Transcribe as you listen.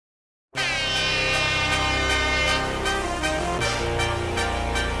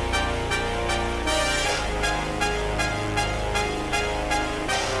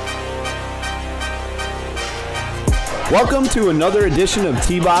Welcome to another edition of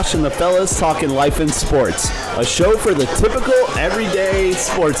T-Bosh and the Fellas Talking Life and Sports, a show for the typical everyday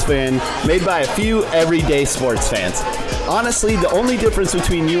sports fan made by a few everyday sports fans. Honestly, the only difference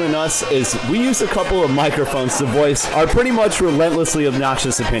between you and us is we use a couple of microphones to voice our pretty much relentlessly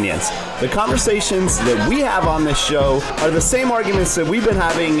obnoxious opinions. The conversations that we have on this show are the same arguments that we've been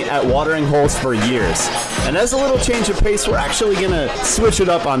having at watering holes for years. And as a little change of pace, we're actually going to switch it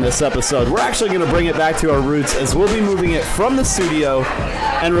up on this episode. We're actually going to bring it back to our roots as we'll be moving it from the studio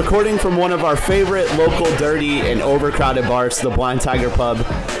and recording from one of our favorite local dirty and overcrowded bars, the Blind Tiger Pub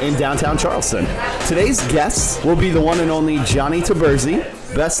in downtown Charleston. Today's guests will be the one and only Johnny Taberzi,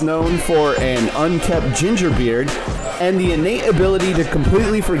 best known for an unkept ginger beard and the innate ability to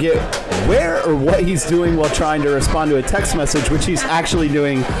completely forget where or what he's doing while trying to respond to a text message, which he's actually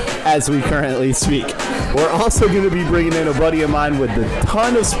doing as we currently speak. We're also going to be bringing in a buddy of mine with a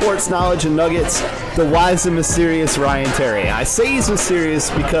ton of sports knowledge and nuggets, the wise and mysterious Ryan Terry. I say he's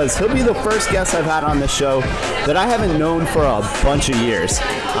mysterious because he'll be the first guest I've had on this show that I haven't known for a bunch of years.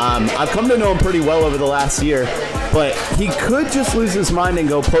 I've come to know him pretty well over the last year, but he could just lose his mind and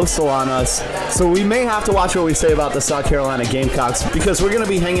go postal on us, so we may have to watch what we say about the South Carolina Gamecocks because we're going to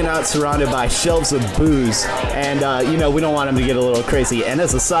be hanging out surrounded by shelves of booze, and we don't want him to get a little crazy. And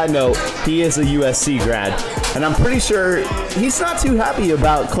as a side note, he is a USC grad, and I'm pretty sure he's not too happy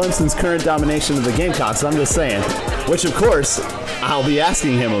about Clemson's current domination of the Gamecocks, I'm just saying, which of course I'll be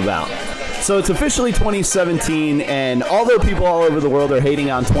asking him about. So it's officially 2017, and although people all over the world are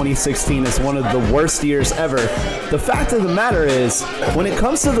hating on 2016 as one of the worst years ever, the fact of the matter is, when it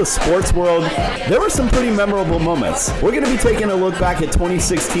comes to the sports world, there were some pretty memorable moments. We're going to be taking a look back at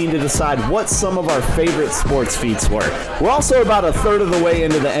 2016 to decide what some of our favorite sports feats were. We're also about a third of the way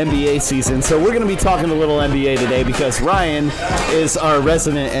into the NBA season, so we're going to be talking a little NBA today because Ryan is our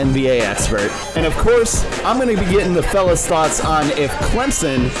resident NBA expert. And of course, I'm going to be getting the fellas' thoughts on if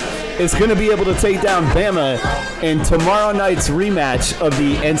Clemson is going to be able to take down Bama in tomorrow night's rematch of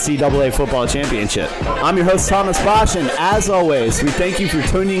the NCAA Football Championship. I'm your host, Thomas Bosch, and as always, we thank you for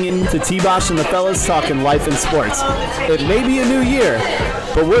tuning in to T-Bosh and the Fellas Talking Life and Sports. It may be a new year,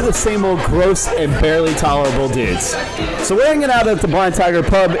 but we're the same old gross and barely tolerable dudes. So we're hanging out at the Blind Tiger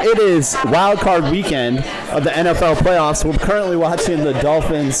Pub. It is wild card weekend of the NFL playoffs. We're currently watching the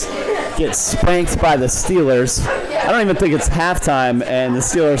Dolphins get spanked by the Steelers. I don't even think it's halftime, and the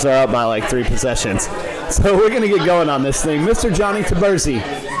Steelers are up by like 3 possessions. So we're going to get going on this thing. Mr. Johnny Taberzi,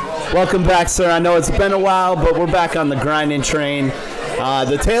 welcome back, sir. I know it's been a while, but we're back on the grinding train.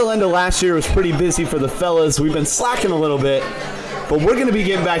 The tail end of last year was pretty busy for the fellas. We've been slacking a little bit, but we're going to be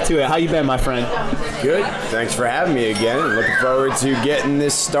getting back to it. How you been, my friend? Good. Thanks for having me again. Looking forward to getting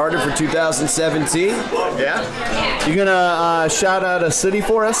this started for 2017. Yeah? You going to shout out a city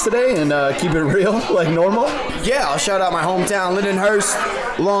for us today and keep it real like normal? Yeah, I'll shout out my hometown,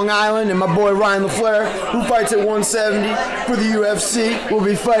 Lindenhurst, Long Island, and my boy Ryan LaFleur, who fights at 170 for the UFC. We'll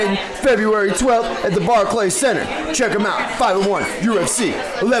be fighting February 12th at the Barclays Center. Check him out. 5-1 UFC,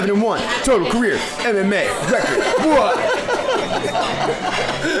 11-1 total career MMA record. What?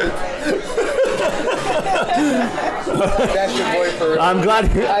 That's your boy for real. I'm glad.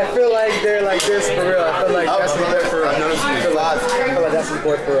 I feel like they're like this for real. I feel like that's his boy for real. I feel like that's his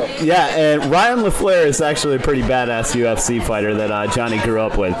boy for real. Yeah, and Ryan LaFleur is actually a pretty badass UFC fighter that Johnny grew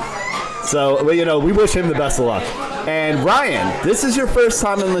up with. So, we wish him the best of luck. And Ryan, this is your first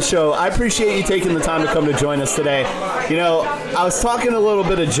time on the show. I appreciate you taking the time to come to join us today. I was talking a little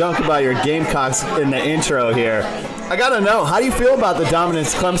bit of junk about your Gamecocks in the intro here. I got to know, how do you feel about the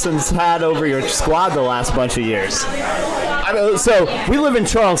dominance Clemson's had over your squad the last bunch of years? So we live in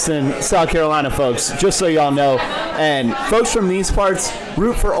Charleston, South Carolina, folks, just so y'all know. And folks from these parts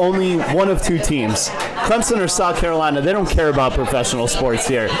root for only one of 2 teams. Clemson or South Carolina, they don't care about professional sports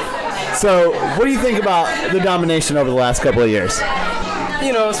here. So what do you think about the domination over the last couple of years?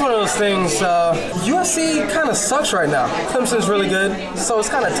 It's one of those things. USC kind of sucks right now. Clemson's really good, so it's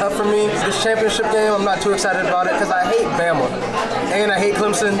kind of tough for me. This championship game, I'm not too excited about it because I hate Bama and I hate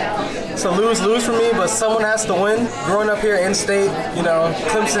Clemson. So lose for me, but someone has to win. Growing up here in state,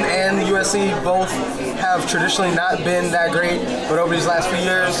 Clemson and USC both have traditionally not been that great, but over these last few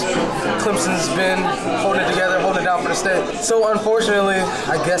years, Clemson's been holding it together, holding it down for the state. So unfortunately,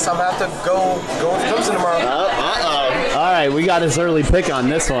 I guess I'm gonna have to go with Clemson tomorrow. All right, we got his early pick on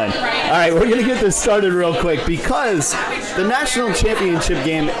this one. All right, we're going to get this started real quick because The national championship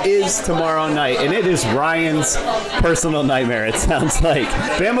game is tomorrow night, and it is Ryan's personal nightmare, it sounds like.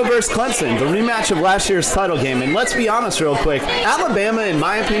 Bama versus Clemson, the rematch of last year's title game. And let's be honest real quick, Alabama, in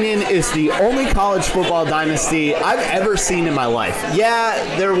my opinion, is the only college football dynasty I've ever seen in my life.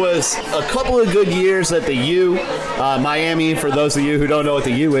 Yeah, there was a couple of good years at the U, Miami, for those of you who don't know what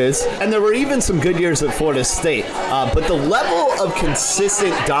the U is, and there were even some good years at Florida State. But the level of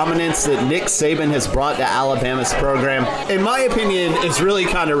consistent dominance that Nick Saban has brought to Alabama's program, in my opinion, is really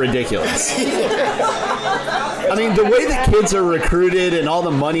kind of ridiculous. I mean, the way that kids are recruited and all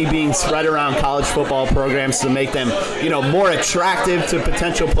the money being spread around college football programs to make them, more attractive to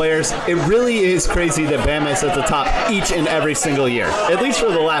potential players, it really is crazy that Bama is at the top each and every single year, at least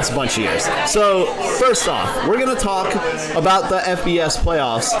for the last bunch of years. So, first off, we're going to talk about the FBS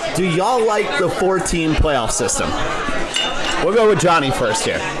playoffs. Do y'all like the 4-team playoff system? We'll go with Johnny first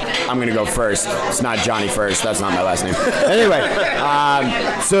here. I'm going to go first. It's not Johnny First. That's not my last name. Anyway,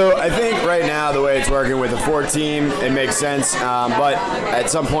 so I think right now the way it's working with a 4-team, it makes sense. But at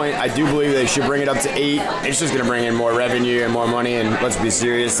some point, I do believe they should bring it up to 8. It's just going to bring in more revenue and more money. And let's be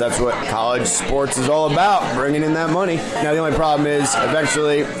serious, that's what college sports is all about, bringing in that money. Now, the only problem is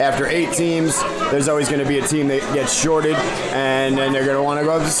eventually, after 8 teams, there's always going to be a team that gets shorted. And then they're going to want to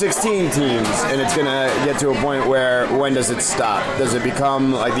go up to 16 teams. And it's going to get to a point where, when does it stop? Does it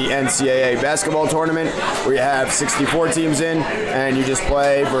become like the NCAA basketball tournament where you have 64 teams in and you just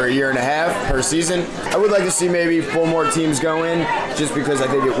play for a year and a half per season? I would like to see maybe 4 more teams go in, just because I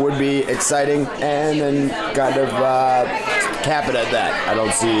think it would be exciting, and then kind of cap it at that. I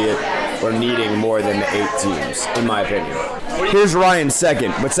don't see it or needing more than 8 teams, in my opinion. Here's Ryan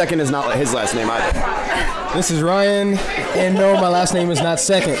second, but second is not his last name either. This is Ryan, and no, my last name is not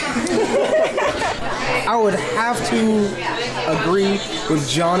second. I would have to agree with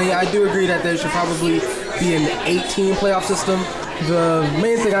Johnny. I do agree that there should probably be an 8-team playoff system. The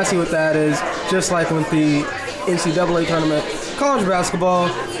main thing I see with that is, just like with the NCAA tournament, college basketball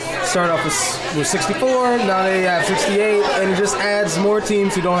started off with 64, now they have 68, and it just adds more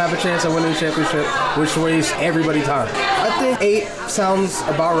teams who don't have a chance of winning the championship, which wastes everybody's time. I think 8 sounds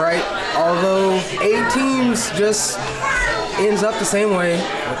about right, although 8 teams just ends up the same way,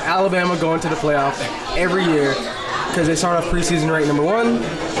 with Alabama going to the playoff every year, because they start off preseason ranked number 1,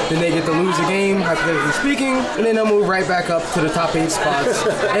 then they get to lose a game, hypothetically speaking, and then they'll move right back up to the top 8 spots,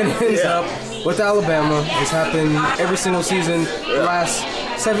 and it ends up with Alabama. It's happened every single season the last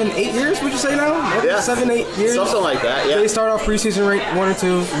 7-8 years, would you say now? Yeah. 7-8 years? Something like that, yeah. They start off preseason ranked 1 or 2,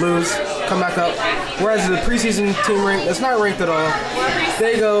 lose, come back up. Whereas the preseason team ranked that's not ranked at all,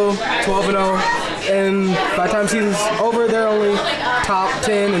 they go 12-0, and by the time season's over, they're only top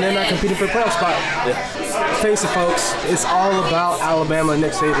 10, and they're not competing for a playoff spot. Yeah. Face it, folks, it's all about Alabama and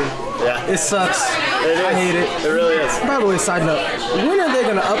Nick Saban. Yeah. It sucks. It is. I hate it. It really is. By the way, side note, when are they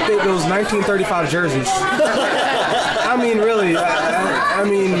going to update those 1935 jerseys? I mean, really. I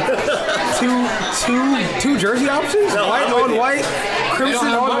mean, two jersey options? No, white on white, crimson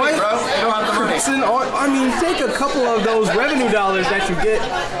on white, crimson on. I mean, take a couple of those revenue dollars that you get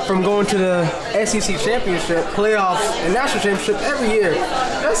from going to the SEC championship, playoffs, and national championship every year.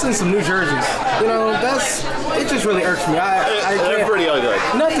 That's in some new jerseys. It just really irks me. They're pretty ugly.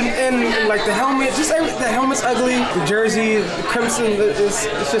 Nothing, and like the helmet, the helmet's ugly. The jersey, the crimson, it's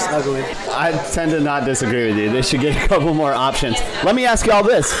just ugly. I tend to not disagree with you. They should get a couple more options. Let me ask y'all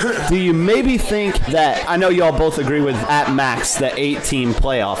this. Do you maybe think that, I know y'all both agree with at max the 8-team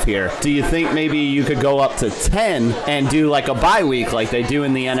playoff here. Do you think maybe you could go up to 10 and do like a bye week like they do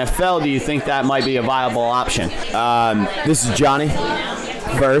in the NFL? Do you think that might be a viable option? This is Johnny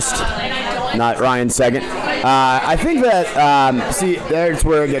first, not Ryan second. I think that, that's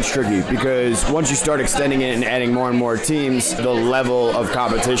where it gets tricky, because once you start extending it and adding more and more teams, the level of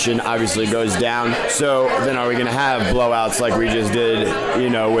competition obviously goes down. So then are we going to have blowouts like we just did,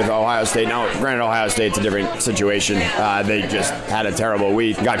 with Ohio State? Now, granted, Ohio State's a different situation. They just had a terrible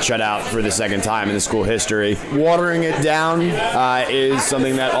week, got shut out for the second time in the school history. Watering it down is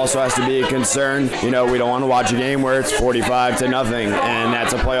something that also has to be a concern. We don't want to watch a game where it's 45-0, and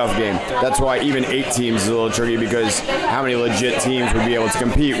that's a playoff game. That's why even 8 teams is a little tricky, because how many legit teams would be able to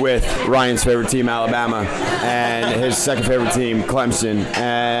compete with Ryan's favorite team, Alabama, and his second favorite team, Clemson,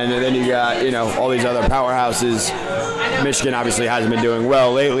 and then you got all these other powerhouses Michigan obviously hasn't been doing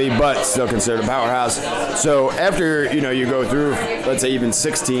well lately, but still considered a powerhouse. So after, you go through, let's say even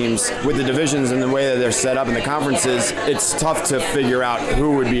 6 teams with the divisions and the way that they're set up in the conferences, it's tough to figure out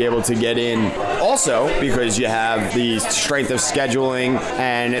who would be able to get in. Also, because you have the strength of scheduling,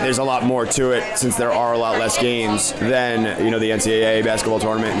 and there's a lot more to it since there are a lot less games than, the NCAA basketball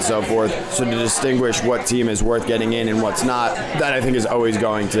tournament and so forth. So to distinguish what team is worth getting in and what's not, that I think is always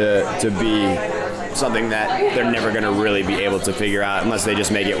going to be something that they're never going to really be able to figure out unless they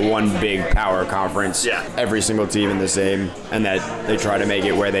just make it one big power conference. Yeah. Every single team in the same, and that they try to make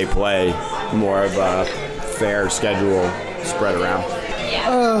it where they play more of a fair schedule spread around.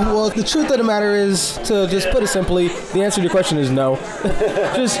 Well, the truth of the matter is, to just put it simply, the answer to your question is no.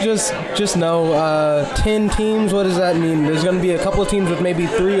 just no. 10 teams, what does that mean? There's going to be a couple of teams with maybe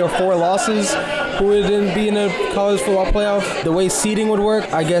 3 or 4 losses who would then be in a college football playoff. The way seeding would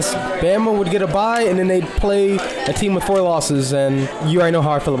work, I guess Bama would get a bye, and then they'd play a team with 4 losses, and you already know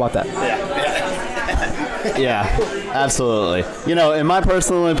how I feel about that. Yeah, absolutely. In my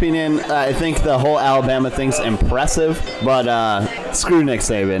personal opinion, I think the whole Alabama thing's impressive, but screw Nick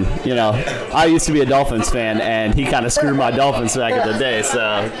Saban. I used to be a Dolphins fan, and he kind of screwed my Dolphins back in the day, so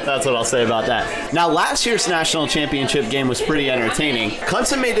that's what I'll say about that. Now, last year's national championship game was pretty entertaining.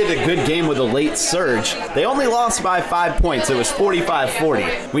 Clemson made it a good game with a late surge. They only lost by 5 points. It was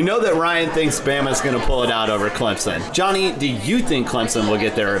 45-40. We know that Ryan thinks Bama's going to pull it out over Clemson. Johnny, do you think Clemson will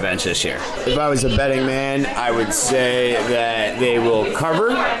get their revenge this year? If I was a betting man, I would say that they will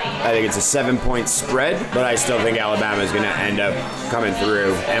cover. I think it's a 7-point spread, but I still think Alabama is going to end up coming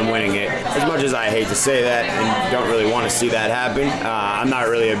through and winning it. As much as I hate to say that and don't really want to see that happen, I'm not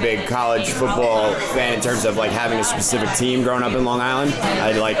really a big college football fan in terms of having a specific team growing up in Long Island.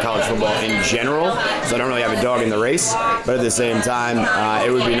 I like college football in general, so I don't really have a dog in the race. But at the same time,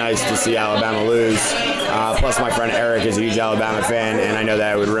 it would be nice to see Alabama lose. Plus, my friend Eric is a huge Alabama fan, and I know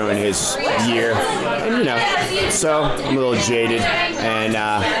that it would ruin his year. And, so I'm a little jaded, and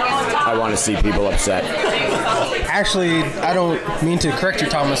I want to see people upset. Actually, I don't mean to correct you,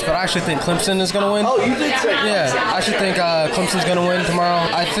 Thomas, but I actually think Clemson is going to win. Oh, you think so? Yeah, I should think Clemson's going to win tomorrow.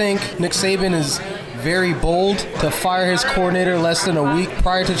 I think Nick Saban is very bold to fire his coordinator less than a week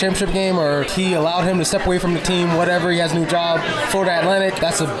prior to the championship game, or he allowed him to step away from the team, whatever. He has a new job, Florida Atlantic.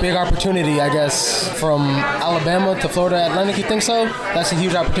 That's a big opportunity, I guess, from Alabama to Florida Atlantic. You think so? That's a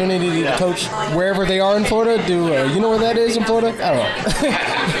huge opportunity to coach wherever they are in Florida. You know where that is in Florida? I don't know.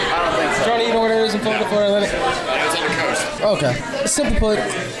 I don't think so. Johnny, you know where that is in Florida, Florida Atlantic? Yeah, it's on the coast. Okay. Simply put,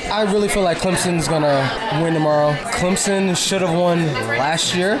 I really feel like Clemson's going to win tomorrow. Clemson should have won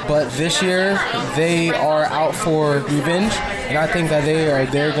last year, but this year they are out for revenge, and I think that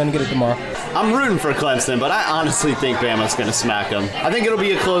they're going to get it tomorrow. I'm rooting for Clemson, but I honestly think Bama's going to smack them. I think it'll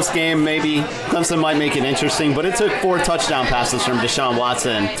be a close game, maybe. Clemson might make it interesting, but it took 4 touchdown passes from Deshaun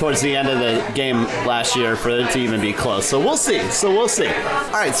Watson towards the end of the game last year for it to even be close. So we'll see.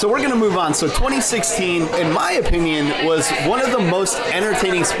 All right, so we're going to move on. So 2016, in my opinion, was one of the most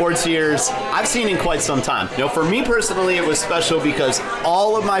entertaining sports years I've seen in quite some time. For me personally, it was special because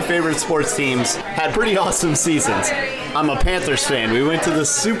all of my favorite sports teams had pretty awesome seasons. I'm a Panthers fan. We went to the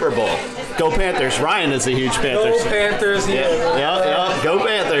Super Bowl. Go Panthers. Ryan is a huge Panthers Go Panthers. Yeah. Go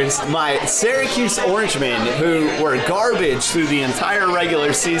Panthers. My Syracuse Orangemen, who were garbage through the entire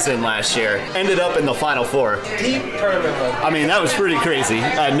regular season last year, ended up in the Final Four. Deep tournament. I mean, that was pretty crazy.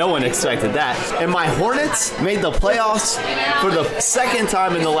 No one expected that. And my Hornets made the playoffs for the second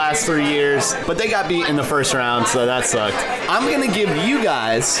time in the last 3 years, but they got beat in the first round, so that sucked. I'm going to give you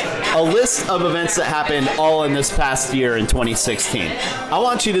guys a list of events that happened all in this past year in 2016. I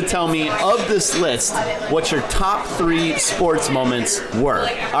want you to tell me of this list what your top 3 sports moments were.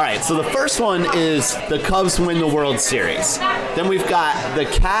 All right, so the first one is the Cubs win the World Series. Then we've got the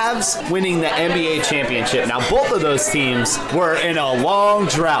Cavs winning the NBA championship. Now, both of those teams were in a long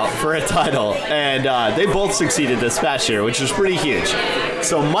drought for a title, and they both succeeded this past year, which was pretty huge.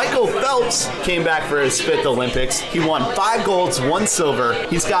 So Michael Phelps came back for his 5th Olympics. He won 5 golds, 1 silver.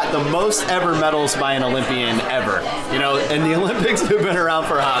 He's got the most ever medals by an Olympian ever. And the Olympics have been around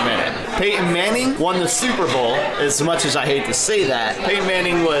for a hot minute. Peyton Manning won the Super Bowl, as much as I hate to say that. Peyton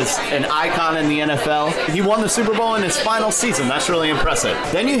Manning was an icon in the NFL. He won the Super Bowl in his final season. Listen, that's really impressive.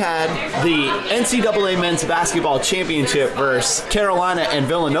 Then you had the NCAA Men's Basketball Championship versus Carolina and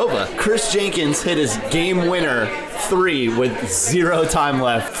Villanova. Chris Jenkins hit his game winner 3 with 0 time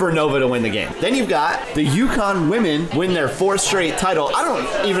left for Nova to win the game. Then you've got the UConn women win their 4th straight title. I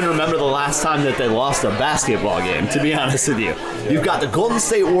don't even remember the last time that they lost a basketball game, to be honest with you. You've got the Golden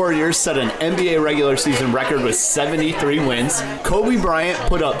State Warriors set an NBA regular season record with 73 wins. Kobe Bryant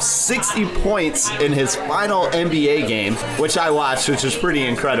put up 60 points in his final NBA game, which I watched, which was pretty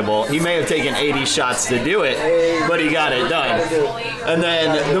incredible. He may have taken 80 shots to do it, but he got it done. And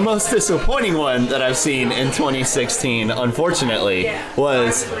then the most disappointing one that I've seen in 2016, unfortunately,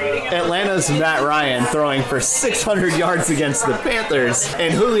 was Atlanta's Matt Ryan throwing for 600 yards against the Panthers,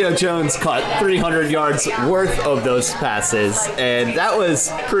 and Julio Jones caught 300 yards worth of those passes, and that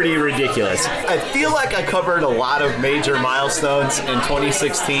was pretty ridiculous. I feel like I covered a lot of major milestones in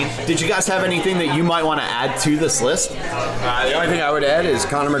 2016. Did you guys have anything that you might want to add to this list? The only thing I would add is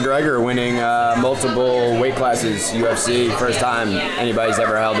Conor McGregor winning multiple weight classes, UFC, first time anybody's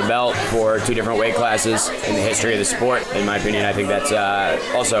ever held a belt for 2 different weight classes in the history of the sport. In my opinion, I think that's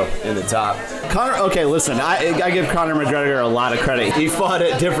also in the top. Okay, listen, I give Conor McGregor a lot of credit. He fought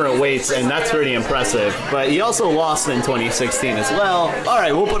at different weights, and that's pretty impressive. But he also lost in 2016 as well. All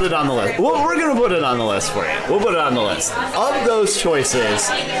right, we'll put it on the list. We're going to put it on the list for you. We'll put it on the list. Of those choices,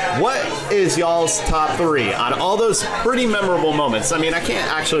 what is y'all's top 3 on all those pretty memorable moments? I mean, I can't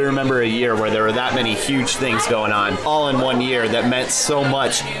actually remember a year where there were that many huge things going on all in one year that meant so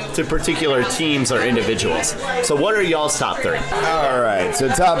much to particular teams or individuals. So what are y'all's top 3? All right, so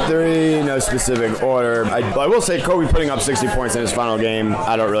top 3, no specific order. I will say Kobe putting up 60 points in his final game,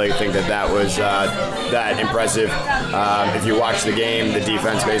 I don't really think that was that impressive. If you watch the game, the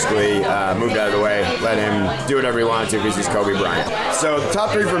defense basically moved out of the way, let him do whatever he wanted to because he's Kobe Bryant. So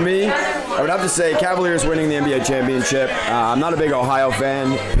top 3 for me, I would have to say Cavaliers winning the NBA championship. I'm not a big Ohio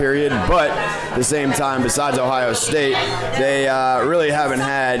fan, period, but at the same time, besides Ohio State, they really haven't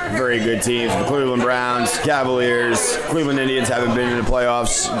had very good teams. The Cleveland Browns, Cavaliers, Cleveland Indians haven't been in the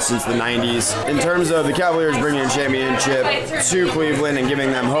playoffs since the 90s. In terms of the Cavaliers bringing a championship to Cleveland and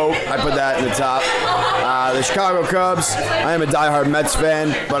giving them hope, I put that in the top. The Chicago Cubs, I am a diehard Mets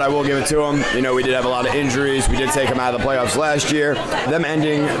fan, but I will give it to them. You know, we did have a lot of injuries. We did take them out of the playoffs last year. Them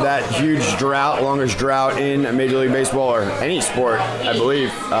ending that huge drought, longest drought in Major League Baseball or any sport, I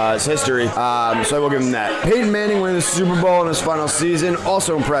believe, is history. So I will give them that. Peyton Manning winning the Super Bowl in his final season,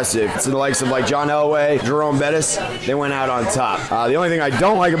 also impressive. To the likes of like John Elway, Jerome Bettis, they went out on top. The only thing I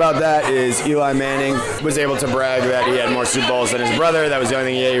don't like about that is Eli Manning was able to brag that he had more Super Bowls than his brother. That was the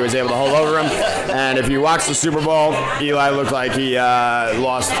only thing he was able to hold over him. And if you watch the Super Bowl, Eli looked like he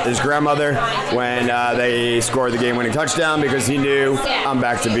lost his grandmother when they scored the game-winning touchdown because he knew, I'm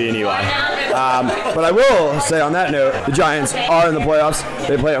back to being Eli. But I will say on that note, the Giants are in the playoffs.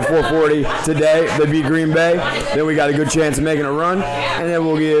 They play at 4:40 today. They beat Green Bay. Then we got a good chance of making a run. And then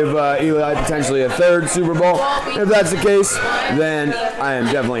we'll give Eli potentially a 3rd Super Bowl. If that's the case, then I am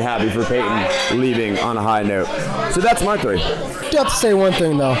definitely happy for Peyton leaving on a high note. So that's my 3. You have to say one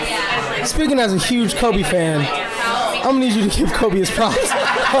thing, though. Speaking as a huge Kobe fan, I'm going to need you to give Kobe his props.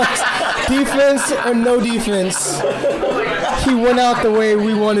 Defense or no defense, he went out the way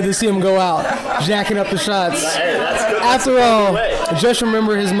we wanted to see him go out, jacking up the shots. Hey, that's good. After all, just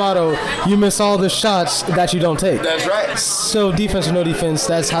remember his motto, you miss all the shots that you don't take. That's right. So defense or no defense,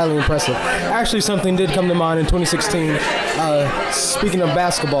 that's highly impressive. Actually, something did come to mind in 2016. Speaking of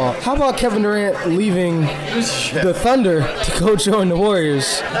basketball, how about Kevin Durant leaving the Thunder to go join the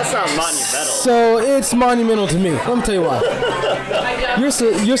Warriors? That's not monumental. So it's monumental to me. Let me tell you why.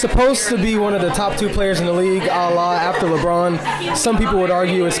 You're supposed to be one of the top 2 players in the league, a la after LeBron. Some people would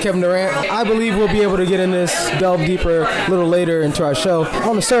argue it's Kevin Durant. I believe we'll be able to get in this, delve deeper a little later into our show.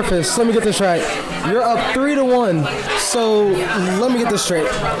 On the surface, let me get this right. You're up 3-1. So let me get this straight.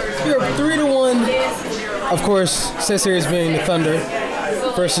 You're up 3-1. Of course, said series being the Thunder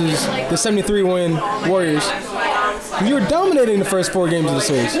versus the 73-win Warriors. You're dominating the first 4 games of the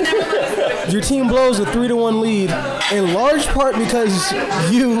series. Your team blows a 3-1 lead, in large part because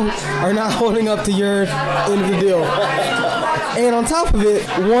you are not holding up to your end of the deal. And on top of it,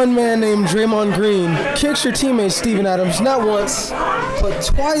 one man named Draymond Green kicks your teammate Steven Adams not once, but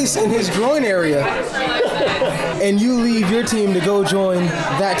twice in his groin area. And you leave your team to go join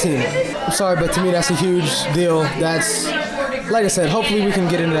that team. I'm sorry, but to me that's a huge deal. That's, like I said, hopefully we can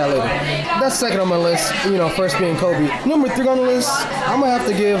get into that later. That's second on my list, first being Kobe. Number 3 on the list, I'm going to have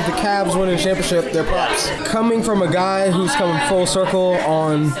to give the Cavs winning the championship their props. Coming from a guy who's coming full circle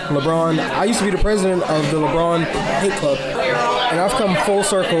on LeBron, I used to be the president of the LeBron Hate Club, and I've come full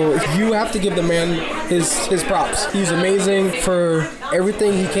circle. You have to give the man his props. He's amazing for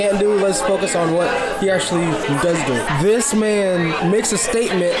everything he can't do. Let's focus on what he actually does do. This man makes a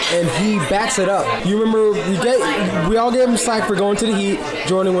statement and he backs it up. You remember we all gave him slack for going to the Heat,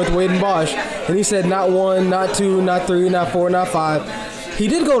 joining with Wade and Bosch, and he said not 1, not 2, not 3, not 4, not 5. He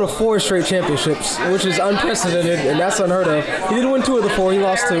did go to 4 straight championships, which is unprecedented, and that's unheard of. He did win 2 of the 4. He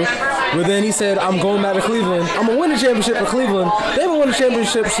lost 2. But then he said, I'm going back to Cleveland. I'm going to win a championship for Cleveland. They haven't won a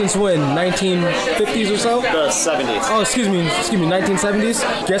championship since when? 1950s or so? The 70s. Oh, excuse me,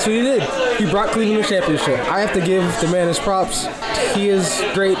 1970s? Guess what he did? He brought Cleveland a championship. I have to give the man his props. He is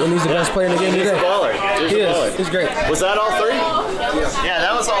great, and he's the best player in the game today. He's a baller. He is. He's great. Was that all 3? Yeah,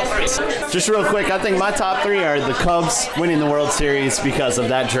 that was all 3. Just real quick, I think my top 3 are the Cubs winning the World Series because of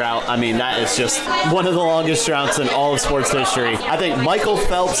that drought. I mean, that is just one of the longest droughts in all of sports history. I think Michael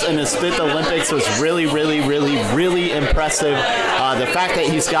Phelps in his 5th Olympics was really, really, really, really impressive. The fact that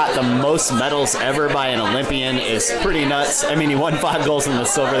he's got the most medals ever by an Olympian is pretty nuts. I mean, he won 5 goals in the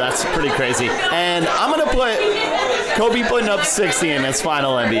silver. That's pretty crazy. And I'm going to put Kobe putting up 60 in his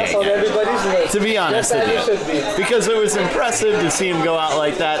final NBA game. To be honest with you. Because it was impressive to see him go out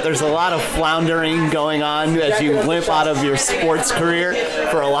like that. There's a lot of floundering going on as you limp out of your sports career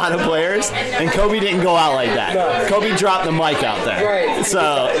for a lot of players. And Kobe didn't go out like that. Kobe dropped the mic out there. Right.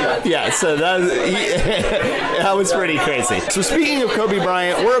 So, yeah, so that was pretty crazy. So speaking of Kobe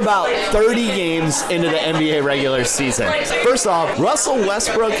Bryant, we're about 30 games into the NBA regular season. First off, Russell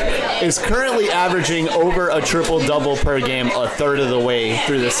Westbrook is currently averaging over a triple-double per game a third of the way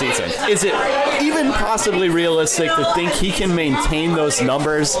through the season. Is it even possibly realistic to think he can maintain those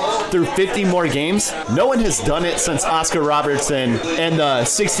numbers through 50 more games? No one has done it since Oscar Robertson and the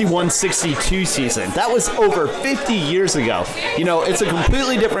 61-62 season. That was over 50 years ago. You know, it's a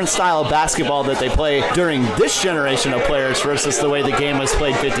completely different style of basketball that they play during this generation of players versus the way the game was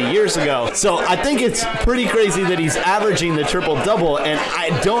played 50 years ago. So I think it's pretty crazy that he's averaging the triple-double, and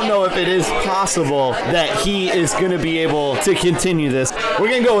I don't know if it is possible that he is going to be able to continue this. We're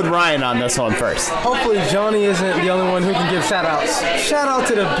going to go with Ryan on this one first. Hopefully Johnny isn't the only one who can give shout-outs. Shout out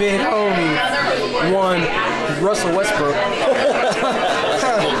to the big homie, one, Russell Westbrook.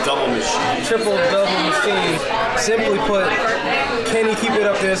 Triple-double machine. Triple-double machine. Simply put, can he keep it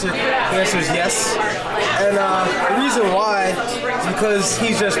up? The answer is yes. And the reason why is because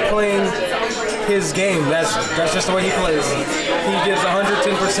he's just playing his game. That's just the way he plays. He gives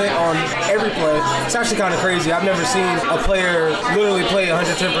 110% on every play. It's actually kind of crazy. I've never seen a player literally play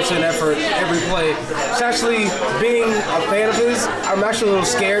 110% effort every play. It's actually, being a fan of his, I'm actually a little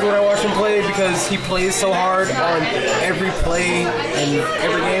scared when I watch him play because he plays so hard on every play and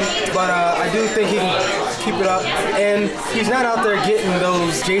every game. But I do think he can keep it up. And he's not out there getting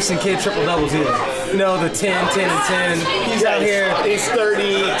those Jason Kidd triple-doubles either. You know, the 10, 10, and 10. He's out here. He's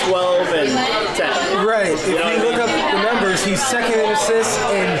 30, 12, and 10. Right. If you look up the numbers, he's 2nd in assists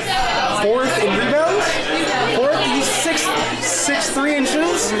and 4th in rebounds. 4th, he's 6'3" in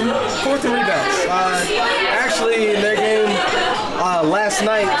shoes. 4th in rebounds. Actually, in their game last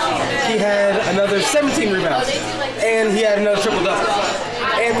night, he had another 17 rebounds. And he had another triple-double.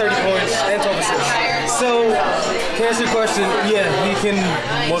 And 30 points and 12 assists. So, to answer your question, yeah, he can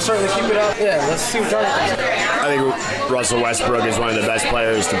most certainly keep it up. Yeah, let's see what Johnny thinks. I think Russell Westbrook is one of the best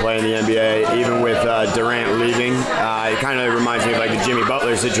players to play in the NBA, even with Durant leaving. It kind of reminds me of like the Jimmy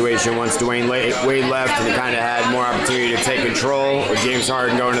Butler situation once Dwayne Wade left, and he kind of had more opportunity to take control, with James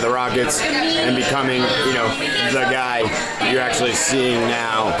Harden going to the Rockets and becoming, you know, the guy. You're actually seeing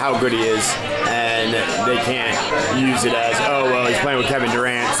now how good he is, and they can't use it as, oh, well, he's playing with Kevin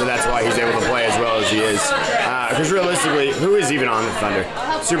Durant, so that's why he's able to play as well as he is. Because realistically, who is even on the Thunder?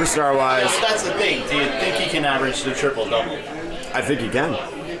 Superstar-wise. That's the thing. Do you think he can average the triple-double? I think he can.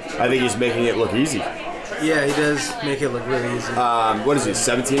 I think he's making it look easy. Yeah, he does make it look really easy. What is he,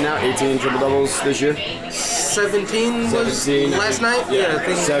 17 now? 18 triple-doubles this year? 17 was last night? Yeah, I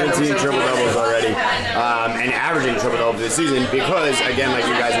think 17 triple-doubles already. And averaging triple-doubles this season because, again, like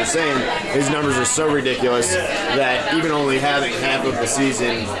you guys were saying, his numbers are so ridiculous that even only having half of the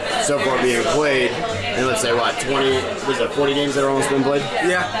season so far being played, and let's say, 40 games that are almost been played?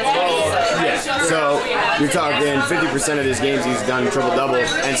 Yeah. So you're talking 50% of his games he's done triple-double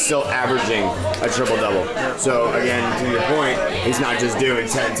and still averaging a triple-double. So, again, to your point, he's not just doing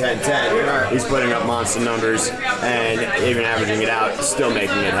 10, 10, 10. He's putting up monster numbers and even averaging it out, still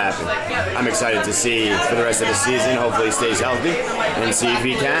making it happen. I'm excited to see for the rest of the season. Hopefully he stays healthy and see if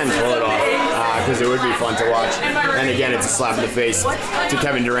he can pull it off because it would be fun to watch. And, again, it's a slap in the face to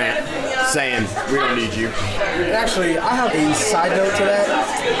Kevin Durant saying, we don't need you. Actually, I have a side note to that.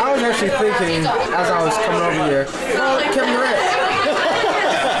 I was actually thinking, as I was coming over here, Kevin Durant.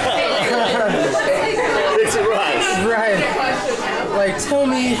 right, tell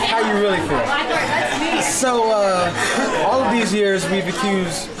me how you really feel. So, all of these years we've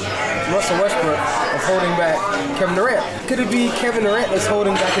accused Russell Westbrook of holding back Kevin Durant. Could it be Kevin Durant that's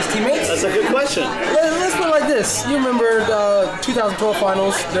holding back his teammates? That's a good question. Let's put it like this. You remember the 2012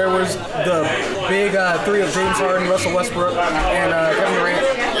 finals? There was the big three of James Harden, Russell Westbrook, and Kevin Durant.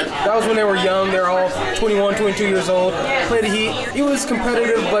 That was when they were young. They were all 21, 22 years old. Played the Heat. It was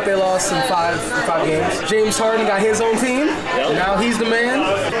competitive, but they lost in five games. James Harden got his own team. Yep. Now he's the man.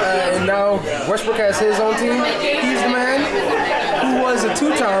 And now Westbrook has his own team. He's the man. Who was a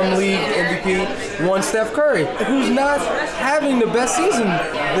two-time league MVP, one Steph Curry, who's not having the best season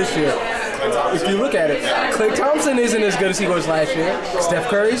this year. If you look at it, Klay Thompson isn't as good as he was last year. Steph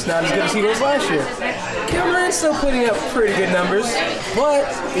Curry's not as good as he was last year. Kevin Durant's still putting up pretty good numbers, but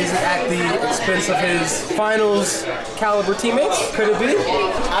is it at the expense of his finals caliber teammates? Could it be?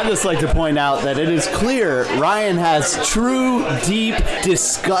 I'd just like to point out that it is clear Ryan has true, deep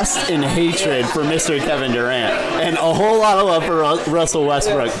disgust and hatred for Mr. Kevin Durant and a whole lot of love for Russell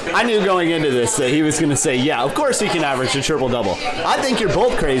Westbrook. I knew going into this that he was going to say, yeah, of course he can average a triple-double. I think you're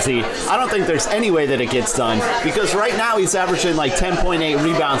both crazy. I don't think there's any way that it gets done because right now he's averaging like 10.8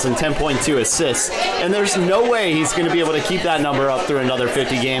 rebounds and 10.2 assists, and there's no way he's going to be able to keep that number up through another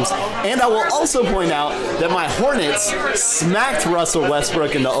 50 games. And I will also point out that my Hornets smacked Russell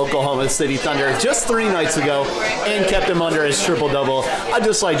Westbrook in the Oklahoma City Thunder just 3 nights ago and kept him under his triple-double. I'd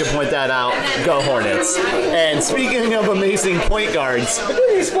just like to point that out. Go Hornets. And speaking of amazing point guards,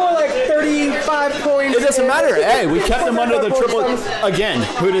 didn't he score like 35 points? It doesn't matter. Hey, we kept him under the triple. Again,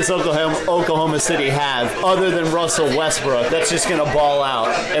 who does Oklahoma City have other than Russell Westbrook that's just going to ball out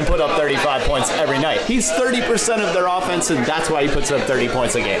and put up 35 points every night? He's 30% of their offense, and that's why he puts up 30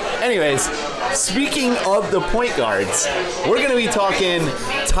 points a game. Anyways, speaking of the point guards, we're going to be talking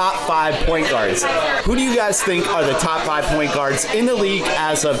top 5 point guards. Who do you guys think are the top 5 point guards in the league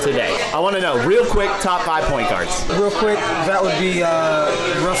as of today? I want to know, real quick, top 5 point guards. Real quick, that would be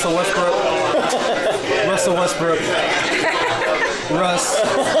Russell Westbrook. Russell Westbrook.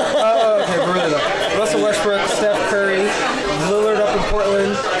 Okay, but really though. Russell Westbrook, Steph Curry, Lillard up in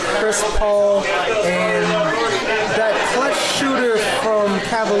Portland, Chris Paul, and that clutch shooter from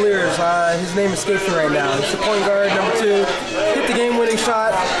Cavaliers. His name escapes me right now. He's the point guard, number 2. Hit the game-winning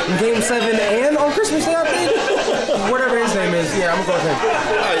shot in Game 7 and on Christmas Day, I think. Whatever his name is. Yeah, I'm going to go with him.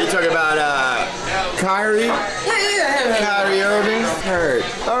 Oh, you talking about Kyrie? Yeah. Kyrie Irving? Heard.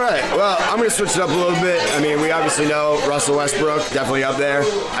 All right. Well, I'm going to switch it up a little bit. I mean, we obviously know Russell Westbrook, definitely up there.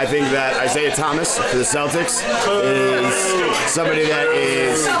 I think that Isaiah Thomas for the Celtics is somebody that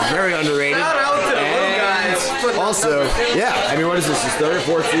is very underrated. Shout out to the little guys. Also, yeah, I mean, what is this, his 3rd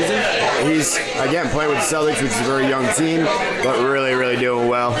or 4th season? He's, again, playing with the Celtics, which is a very young team, but really, really doing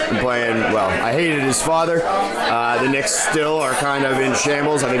well and playing well. I hated his father. The Knicks still are kind of in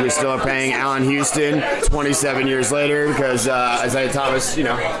shambles. I think we still are paying Allen Houston 27 years later because Isaiah Thomas,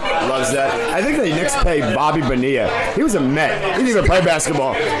 loves that. I think the Knicks pay Bobby Bonilla. He was a Met. He didn't even play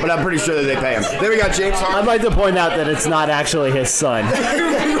basketball, but I'm pretty sure that they pay him. Then we got James Harden. I'd like to point out that it's not actually his son.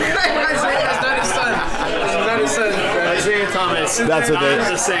 Isaiah Thomas. That's what they.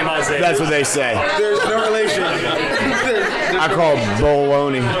 The same Isaiah. That's what they say. There's no relation. I call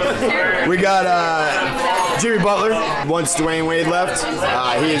bologna. We got Jimmy Butler. Once Dwayne Wade left,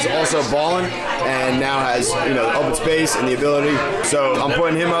 he is also balling and now has open space and the ability. So I'm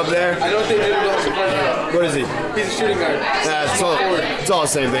putting him up there. I don't think Jimmy Butler's a point guard. What is he? He's a shooting guard. It's all the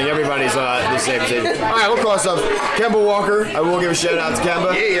same thing. Everybody's the same thing. All right, we'll cross up Kemba Walker. I will give a shout out to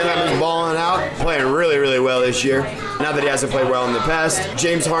Kemba. Kemba's balling out, playing really, really well this year. Not that he hasn't played well in the past.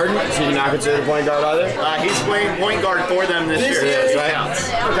 James Harden, so you not consider the point guard either? He's playing point guard for them this year. Is, right?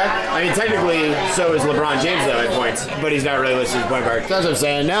 Okay. I mean, technically, so is LeBron James though at points, but he's not really listed as point guard. That's what I'm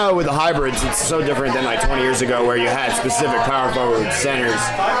saying. Now with the hybrids, it's so different than like 20 years ago where you had specific power forwards, centers,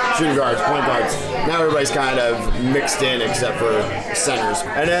 shooting guards, point guards. Now everybody's kind of mixed in except for centers.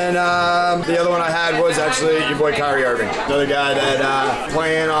 And then the other one I had was actually your boy Kyrie Irving. Another guy that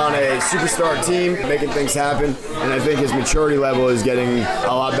playing on a superstar team, making things happen. And I think his maturity level is getting a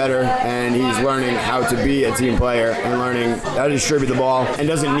lot better, and he's learning how to be a team player and learning how to distribute the ball and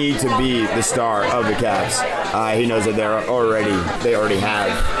doesn't need to be the star of the Cavs. He knows that they already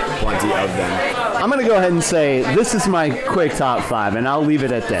have plenty of them. I'm going to go ahead and say this is my quick top 5, and I'll leave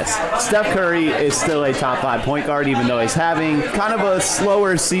it at this. Steph Curry is still a top 5 point guard, even though he's having kind of a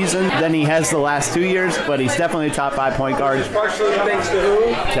slower season than he has the last 2 years, but he's definitely a top 5 point guard. Partially thanks to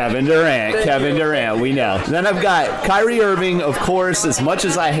who? Kevin Durant, we know. Then I've got Kyrie Irving, of course. As much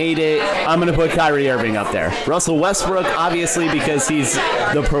as I hate it, I'm going to put Kyrie Irving up there. Russell Westbrook, obviously, because he's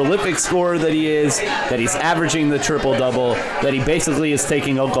the prolific scorer that he is, that he's averaging the triple-double, that he basically is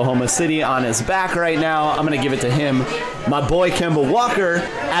taking Oklahoma City on his back right now. I'm going to give it to him. My boy Kemba Walker,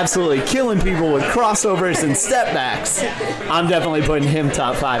 absolutely killing people with crossovers and step backs. I'm definitely putting him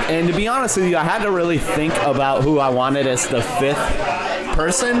top 5. And to be honest with you, I had to really think about who I wanted as the 5th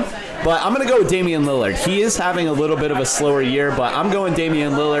person. But I'm going to go with Damian Lillard. He is having a little bit of a slower year, but I'm going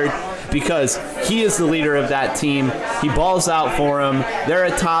Damian Lillard because he is the leader of that team. He balls out for him. They're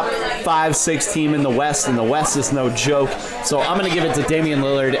a top 5-6 team in the West, and the West is no joke. So I'm going to give it to Damian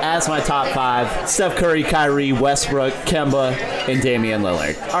Lillard as my top 5. Steph Curry, Kyrie, Westbrook, Kemba, and Damian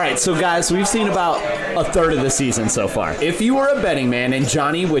Lillard. All right, so guys, we've seen about a third of the season so far. If you were a betting man, and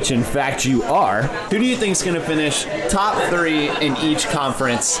Johnny, which in fact you are, who do you think is going to finish top 3 in each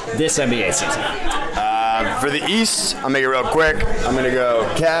conference this NBA season? For the East, I'll make it real quick. I'm going to go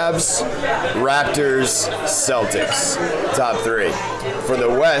Cavs, Raptors, Celtics, top 3. For the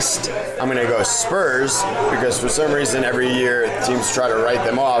West, I'm going to go Spurs because for some reason every year teams try to write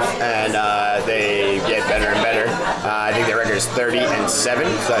them off and they get better and better. I think their record is 30-7,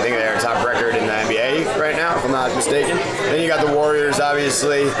 so I think they're a top record in the NBA right now, if I'm not mistaken. Then you got the Warriors,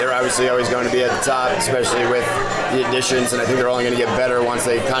 obviously. They're obviously always going to be at the top, especially with the additions, and I think they're only going to get better once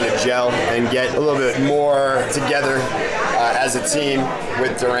they kind of gel and get a little bit more together as a team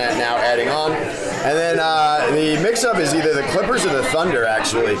with Durant now adding on. And then the mix-up is either the Clippers or the Thunder,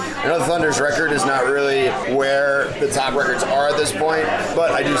 actually. I know the Thunder's record is not really where the top records are at this point,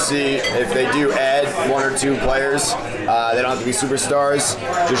 but I do see if they do add 1 or 2 players, they don't have to be superstars,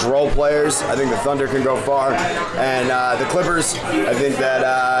 just role players. I think the Thunder can go far. And the Clippers, I think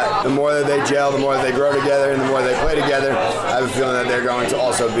that the more that they gel, the more that they grow together, and the more they play together, I have a feeling that they're going to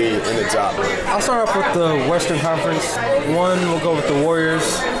also be in the top. I'll start off with the Western Conference. 1, we'll go with the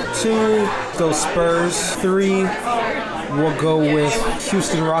Warriors. 2, go Spurs. 3, we'll go with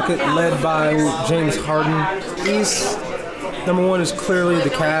Houston Rocket, led by James Harden. East, number 1 is clearly the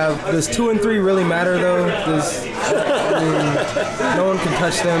Cavs. Does 2 and 3 really matter, though? No one can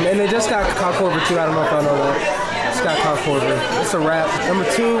touch them. And they just got Kyle Korver, too. I don't know if I know that. Just got Kyle Korver. It's a wrap. Number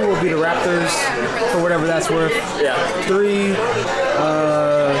 2 will be the Raptors, for whatever that's worth. Yeah. 3,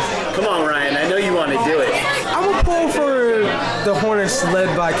 come on, Ryan. I know you want to do it. I'm going to pull for the Hornets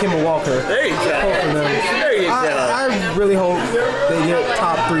led by Kemba Walker. There you go. There you go. I really hope they get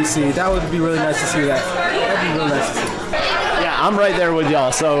top 3 seed. That would be really nice to see that. That'd be really nice to see. Yeah, I'm right there with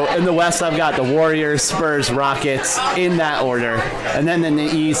y'all. So in the West, I've got the Warriors, Spurs, Rockets in that order. And then in the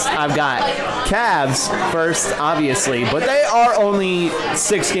East, I've got Cavs first, obviously. But they are only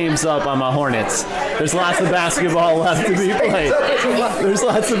 6 games up on my Hornets. There's lots of basketball left to be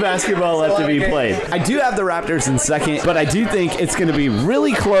played. I do have the Raptors in second, but I do think it's going to be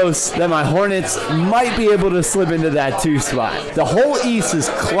really close that my Hornets might be able to slip into that 2 spot. The whole East is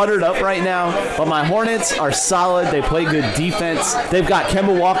cluttered up right now, but my Hornets are solid. They play good defense. They've got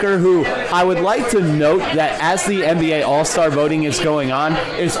Kemba Walker, who I would like to note that as the NBA All-Star voting is going on,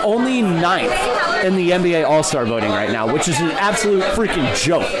 is only 9th in the NBA All-Star voting right now, which is an absolute freaking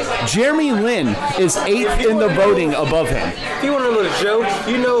joke. Jeremy Lin is 8th in the voting above him. If you want a little joke,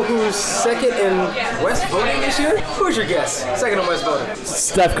 you know who's 2nd in West voting this year? Who's your guess? 2nd in West voting.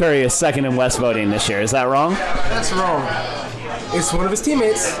 Steph Curry is 2nd in West voting this year. Is that wrong? That's wrong. It's one of his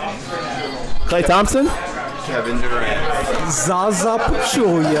teammates. Klay Thompson? Kevin Durant. Zaza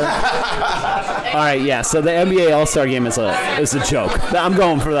Pachulia. All right, yeah. So the NBA All-Star Game is a joke. I'm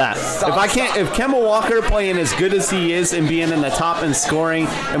going for that. If Kemba Walker playing as good as he is and being in the top and scoring,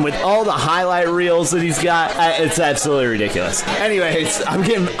 and with all the highlight reels that he's got, it's absolutely ridiculous. Anyways, I'm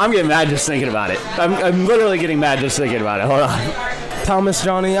getting mad just thinking about it. I'm literally getting mad just thinking about it. Hold on. Thomas,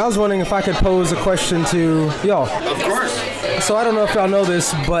 Johnny, I was wondering if I could pose a question to y'all. Of course. So I don't know if y'all know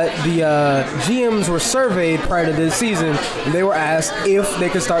this, but the GMs were surveyed prior to this season, and they were asked if they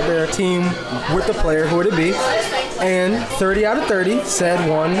could start their team with the player, who would it be? And 30 out of 30 said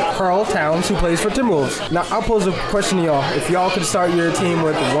one, Karl Towns, who plays for Timberwolves. Now, I'll pose a question to y'all. If y'all could start your team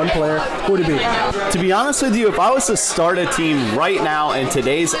with one player, who would it be? To be honest with you, if I was to start a team right now in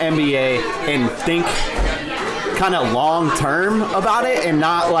today's NBA and think kind of long term about it and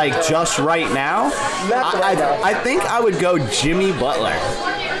not like just right now, I think I would go Jimmy Butler.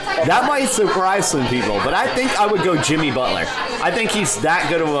 That might surprise some people, but I think I would go Jimmy Butler. I think he's that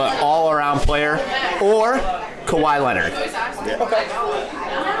good of an all-around player. Or Kawhi Leonard.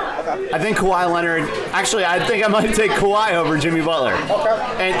 I think Kawhi Leonard. Actually, I think I might take Kawhi over Jimmy Butler.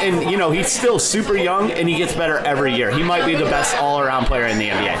 And you know, he's still super young, and he gets better every year. He might be the best all-around player in the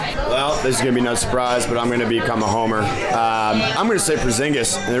NBA. Well, this is going to be no surprise, but I'm going to become a homer. I'm going to say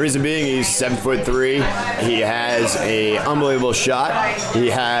Porzingis, and the reason being he's 7'3". He has an unbelievable shot. He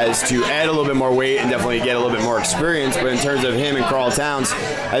has to add a little bit more weight and definitely get a little bit more experience. But in terms of him and Karl Towns,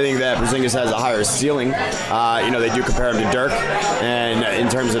 I think that Porzingis has a higher ceiling. You know, they do compare him to Dirk, and in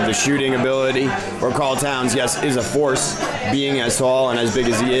terms of the shooting ability, where Karl Towns, yes, is a force, being as tall and as big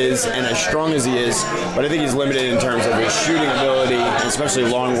as he is and as strong as he is, but I think he's limited in terms of his shooting ability, and especially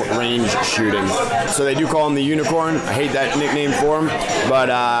long-range shooting. So they do call him the Unicorn. I hate that nickname for him, but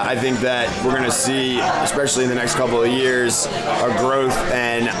I think that we're going to see, especially in the next couple of years, a growth,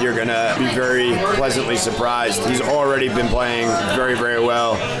 and you're going to be very pleasantly surprised. He's already been playing very, very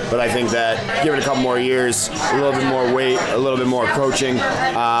well, but I think that give it a couple more years, a little bit more weight, a little bit more coaching,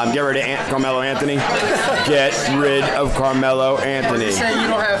 get rid of Carmelo Anthony. Get rid of Carmelo Anthony. You say you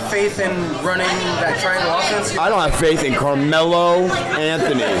don't have faith in running that triangle offense? I don't have faith in Carmelo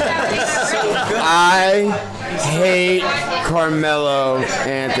Anthony. I hate Carmelo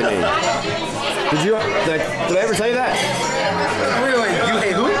Anthony. Did I ever tell you that? Wait, you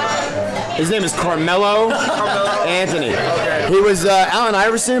hate who? His name is Carmelo Anthony. He was Allen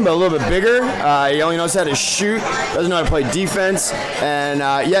Iverson, but a little bit bigger. He only knows how to shoot, doesn't know how to play defense, and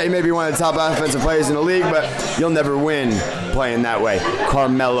yeah, he may be one of the top offensive players in the league, but you'll never win playing that way.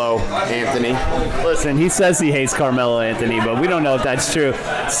 Carmelo Anthony. Listen, he says he hates Carmelo Anthony, but we don't know if that's true.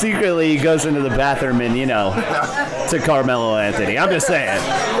 Secretly, he goes into the bathroom and, you know, to Carmelo Anthony. I'm just saying.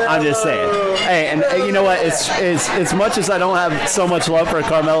 Hey, and you know what? It's as much as I don't have so much love for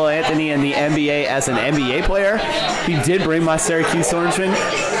Carmelo Anthony and the NBA as an NBA player, he did bring my Syracuse Orangemen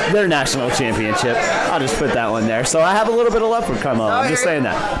their national championship. I'll just put that one there. So I have a little bit of love for Carmelo. I'm just saying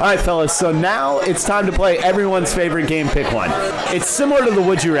that. All right, fellas. So now it's time to play everyone's favorite game. Pick one. It's similar to the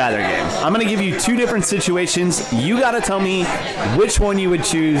Would You Rather game. I'm going to give you two different situations. You got to tell me which one you would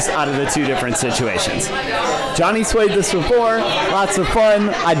choose out of the two different situations. Johnny's played this before. Lots of fun.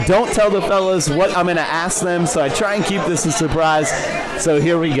 I don't tell the fellas what I'm going to ask them, so I try and keep this a surprise. So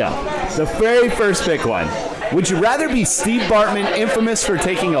here we go. The very first pick one. Would you rather be Steve Bartman, infamous for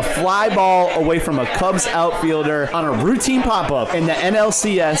taking a fly ball away from a Cubs outfielder on a routine pop-up in the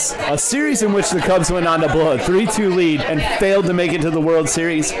NLCS, a series in which the Cubs went on to blow a 3-2 lead and failed to make it to the World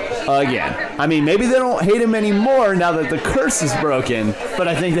Series again? I mean, maybe they don't hate him anymore now that the curse is broken, but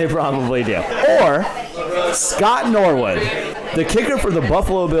I think they probably do. Or Scott Norwood, the kicker for the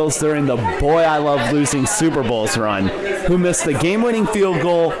Buffalo Bills during the Boy I Love Losing Super Bowls run, who missed the game-winning field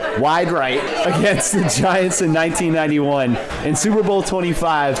goal wide right against the Giants in 1991. In Super Bowl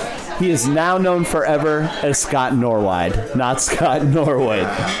 25, he is now known forever as Scott Norwood, not Scott Norwood.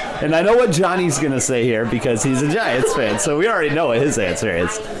 And I know what Johnny's going to say here because he's a Giants fan, so we already know what his answer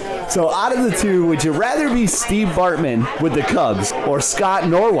is. So out of the two, would you rather be Steve Bartman with the Cubs or Scott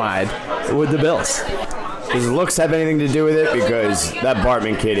Norwood with the Bills? Does looks have anything to do with it? Because that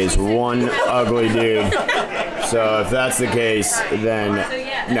Bartman kid is one ugly dude. So if that's the case, then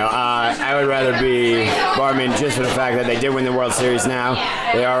no, I would rather be Bartman just for the fact that they did win the World Series now.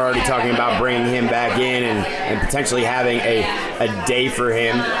 They are already talking about bringing him back in and potentially having a day for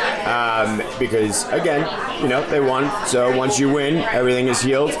him because, again, you know, they won. So once you win, everything is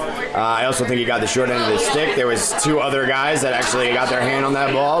healed. I also think he got the short end of the stick. There was two other guys that actually got their hand on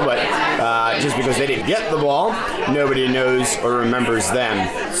that ball, but just because they didn't get the ball, nobody knows or remembers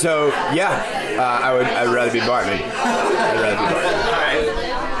them. So, yeah, I'd rather be Bartman. I'd rather be Bartman. All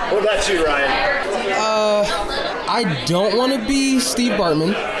right. What about you, Ryan? I don't want to be Steve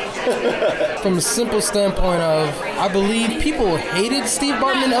Bartman. From a simple standpoint of, I believe people hated Steve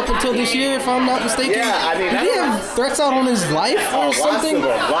Bartman up until this year, if I'm not mistaken. Yeah, I mean, did he have threats out on his life or something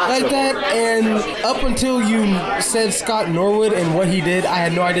like that? And up until you said Scott Norwood and what he did, I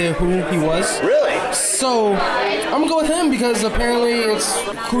had no idea who he was. Really? So I'm gonna go with him because apparently it's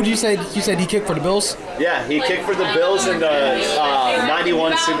who you said he kicked for the Bills? Yeah, he kicked for the Bills in the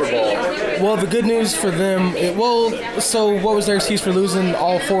 91 Super Bowl. Well, the good news for them, so what was their excuse for losing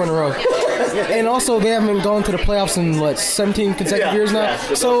all 4 in a row? And also, they haven't gone to the playoffs in, 17 consecutive years now?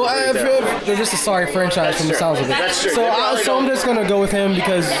 Yeah, so they're just a sorry franchise from the sounds of it. That's true. So I'm just going to go with him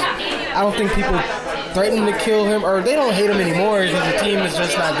because I don't think people threatening to kill him, or they don't hate him anymore because the team is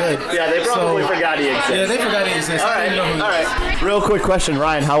just not good. Yeah, they probably forgot he exists. Yeah, they forgot he exists. All right. Real quick question,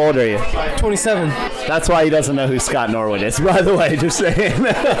 Ryan, how old are you? 27. That's why he doesn't know who Scott Norwood is, by the way, just saying.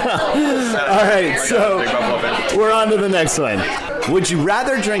 All right, so we're on to the next one. Would you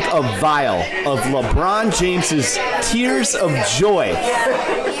rather drink a vial of LeBron James's tears of joy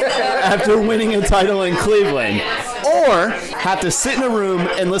after winning a title in Cleveland, or have to sit in a room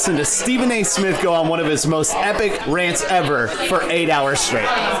and listen to Stephen A. Smith go on one of his most epic rants ever for 8 hours straight?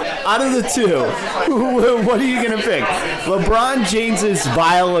 Out of the two, what are you going to pick? LeBron James's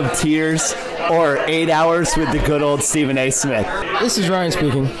vial of tears or 8 hours with the good old Stephen A. Smith? This is Ryan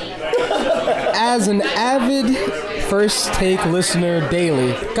speaking. As an avid First Take listener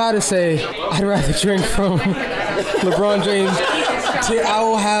daily, gotta say, I'd rather drink from LeBron James. I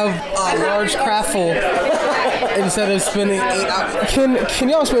will have a large craftful instead of spending 8 hours. Can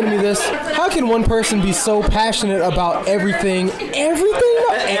y'all explain to me this? How can one person be so passionate about everything? Everything?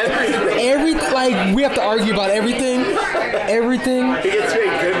 Like, we have to argue about everything? Everything? He gets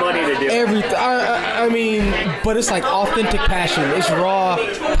paid good money to do it. Everything. I mean, but it's like authentic passion. It's raw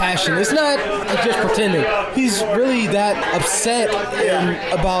passion. It's not just pretending. He's really that upset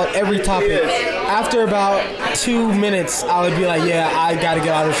about every topic. After about 2 minutes, I would be like, yeah, I got to get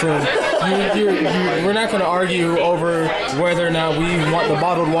out of this room. We're not going to argue over whether or not we want the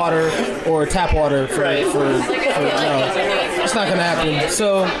bottled water or tap water for no. It's not going to happen.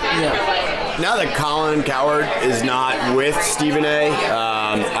 So, yeah. Now that Colin Cowherd is not with Stephen A.,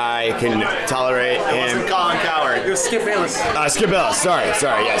 I can tolerate him. Colin Cowherd. It was Skip Bayless. Skip Bayless. Sorry,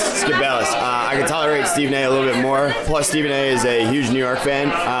 yes, Skip Bayless. I can tolerate Stephen A. a little bit more. Plus, Stephen A. is a huge New York fan,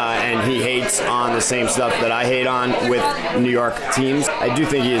 and he hates on the same stuff that I hate on with New York teams. I do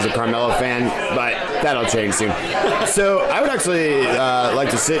think he is a Carmelo fan, but that'll change soon. So I would actually like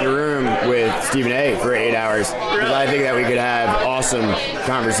to sit in a room with Stephen A. for 8 hours, because I think that we could have awesome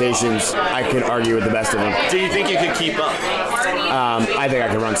conversations. I could argue with the best of them. Do you think you could keep up? I think I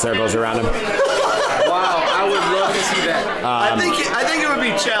could run circles around him. Wow, I would love to see that. I think it would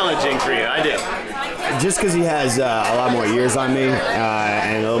be challenging for you. I do. Just because he has a lot more years on me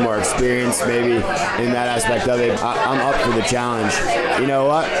and a little more experience maybe in that aspect of it, I'm up for the challenge. You know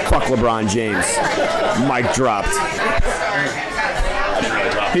what? Fuck LeBron James. Mic dropped.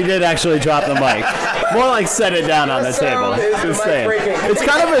 He did actually drop the mic. More like set it down on the table. Just saying.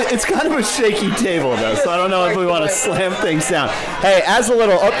 It's kind of a shaky table though, so I don't know if we want to slam things down. Hey, as a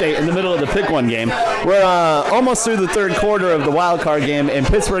little update in the middle of the Pick One game, we're almost through the third quarter of the wild card game, and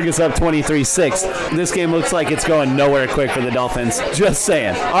Pittsburgh is up 23-6. This game looks like it's going nowhere quick for the Dolphins. Just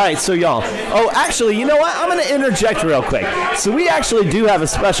saying. All right, so y'all. Oh, actually, you know what? I'm going to interject real quick. So we actually do have a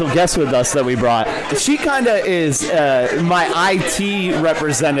special guest with us that we brought. She kind of is my IT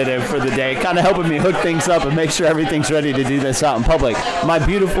representative for the day, kind of helping me hook things up and make sure everything's ready to do this out in public. My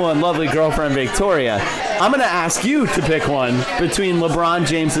beautiful and lovely girlfriend, Victoria. I'm going to ask you to pick one between LeBron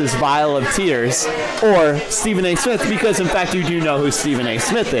James's vial of tears or Stephen A. Smith, because in fact you do know who Stephen A.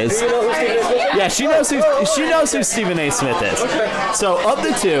 Smith is. Do you know who Stephen A. Smith is? Yeah, she knows who Stephen A. Smith is. Okay. So of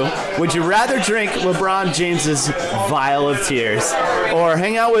the two, would you rather drink LeBron James's vial of tears or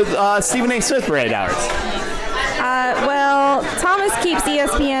hang out with Stephen A. Smith for 8 hours? Well, Thomas keeps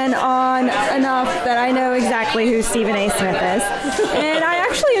ESPN on enough that I know exactly who Stephen A. Smith is. And I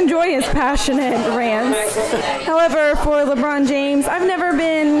actually enjoy his passionate rants. However, for LeBron James, I've never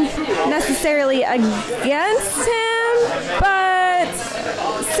been necessarily against him, but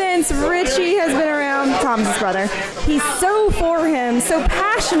since Richie has been around, Thomas's brother, he's so for him, so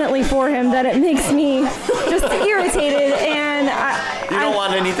passionately for him, that it makes me just irritated, and You don't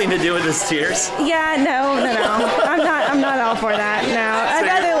want anything to do with his tears? Yeah, no. I'm not all for that. No, I'd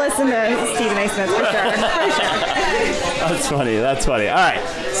rather listen to Stephen A. Smith for sure. That's funny. All right,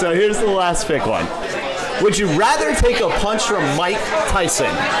 so here's the last pick one. Would you rather take a punch from Mike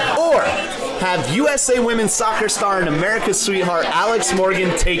Tyson or have USA women's soccer star and America's sweetheart Alex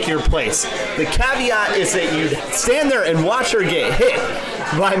Morgan take your place? The caveat is that you'd stand there and watch her get hit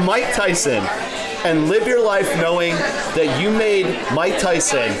by Mike Tyson and live your life knowing that you made Mike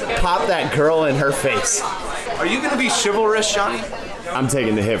Tyson pop that girl in her face. Are you going to be chivalrous, Johnny? I'm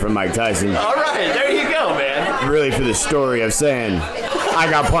taking the hit from Mike Tyson. All right, there you go, man. Really for the story of saying I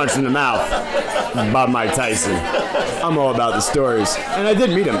got punched in the mouth by Mike Tyson. I'm all about the stories. And I did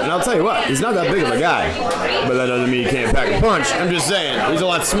meet him, and I'll tell you what, he's not that big of a guy. But that doesn't mean he can't pack a punch. I'm just saying, he's a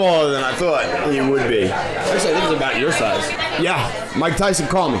lot smaller than I thought he would be. Actually, I think he's about your size. Yeah, Mike Tyson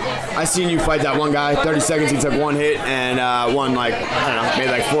called me. I seen you fight that one guy, 30 seconds, he took one hit and won like, I don't know,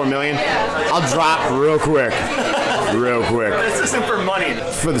 made like $4 million. I'll drop real quick. Real quick. This isn't for money.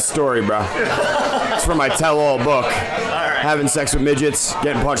 For the story, bro. It's from my tell-all book. Having sex with midgets,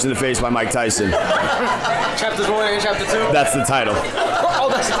 getting punched in the face by Mike Tyson. Chapters 1 and Chapter 2? That's the title. Oh,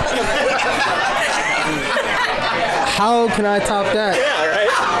 that's the title. How can I top that? Yeah, right.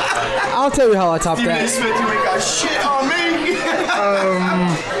 I'll tell you how I top that. Smith, you ain't got shit on me.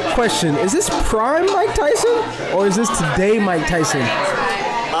 Question: is this prime Mike Tyson or is this today Mike Tyson?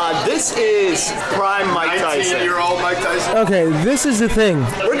 This is prime Mike Tyson. 19-year-old Mike Tyson. Okay, this is the thing.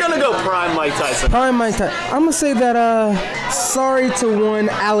 We're gonna go prime Mike Tyson. Prime Mike Tyson. I'm gonna say that. Sorry to one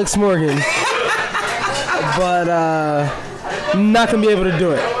Alex Morgan, but not gonna be able to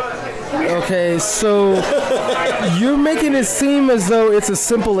do it. Okay, so you're making it seem as though it's as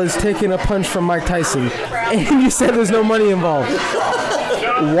simple as taking a punch from Mike Tyson, and you said there's no money involved.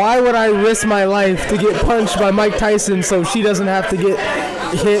 Why would I risk my life to get punched by Mike Tyson so she doesn't have to get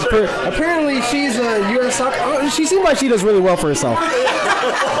hit? Apparently, she's a U.S. soccer. She seems like she does really well for herself.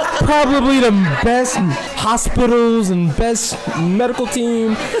 Probably the best hospitals and best medical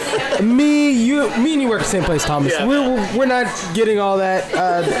team. Me and you work at the same place, Thomas. Yeah. We're not getting all that.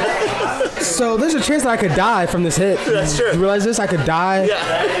 So there's a chance that I could die from this hit. That's true. You realize this? I could die.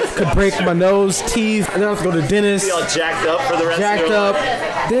 Yeah. Could break my nose, teeth, and then I have to go to the dentist. Be all jacked up for the rest of Jacked your up.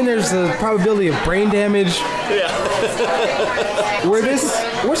 life. Then there's the probability of brain damage. Yeah. Where this,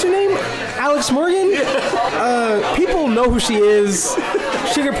 what's her name? Alex Morgan? People know who she is.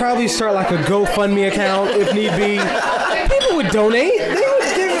 She could probably start like a GoFundMe account if need be. People would donate. They would.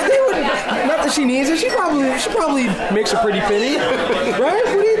 Not that she needs it. She probably makes a pretty penny, right?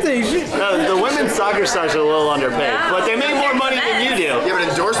 What do you think? The women's soccer stars are a little underpaid, but they make more money than you do. You have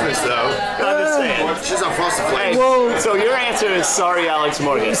endorsements, though. I'm just saying. She's on Frosted Flakes. Well, so your answer is sorry, Alex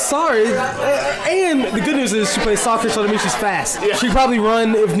Morgan. Sorry. And the good news is she plays soccer, so that means she's fast. Yeah. She probably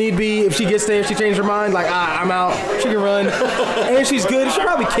run if need be. If she gets there, if she changes her mind, like, I'm out. She can run. And she's good. She'll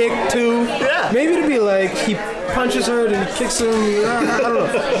probably kick, too. Yeah. Maybe it'd be like he punches her, then kicks him. I don't know.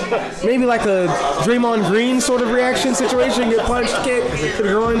 Maybe like a Draymond Green sort of reaction situation. Get punched, kick, to the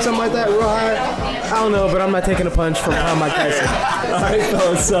groin, something like that, real high. I don't know, but I'm not taking a punch from Mike Tyson. All right,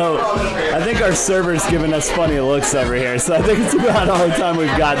 fellas, so I think our server's giving us funny looks over here, so I think it's about all the time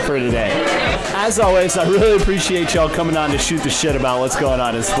we've got for today. As always, I really appreciate y'all coming on to shoot the shit about what's going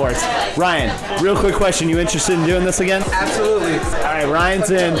on in sports. Ryan, real quick question. You interested in doing this again? Absolutely. All right,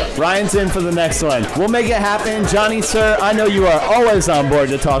 Ryan's in. Ryan's in for the next one. We'll make it happen. Johnny, sir, I know you are always on board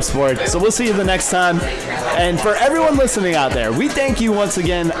to talk sports, so we'll see you the next time. And for everyone listening out there, we thank you once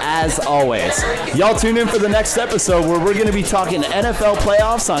again, as always. Y'all tune in for the next episode where we're going to be talking NFL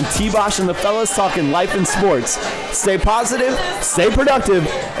playoffs on T-Bosh and the fellas, talking life and sports. Stay positive, stay productive,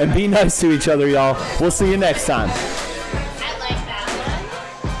 and be nice to each other, y'all. We'll see you next time.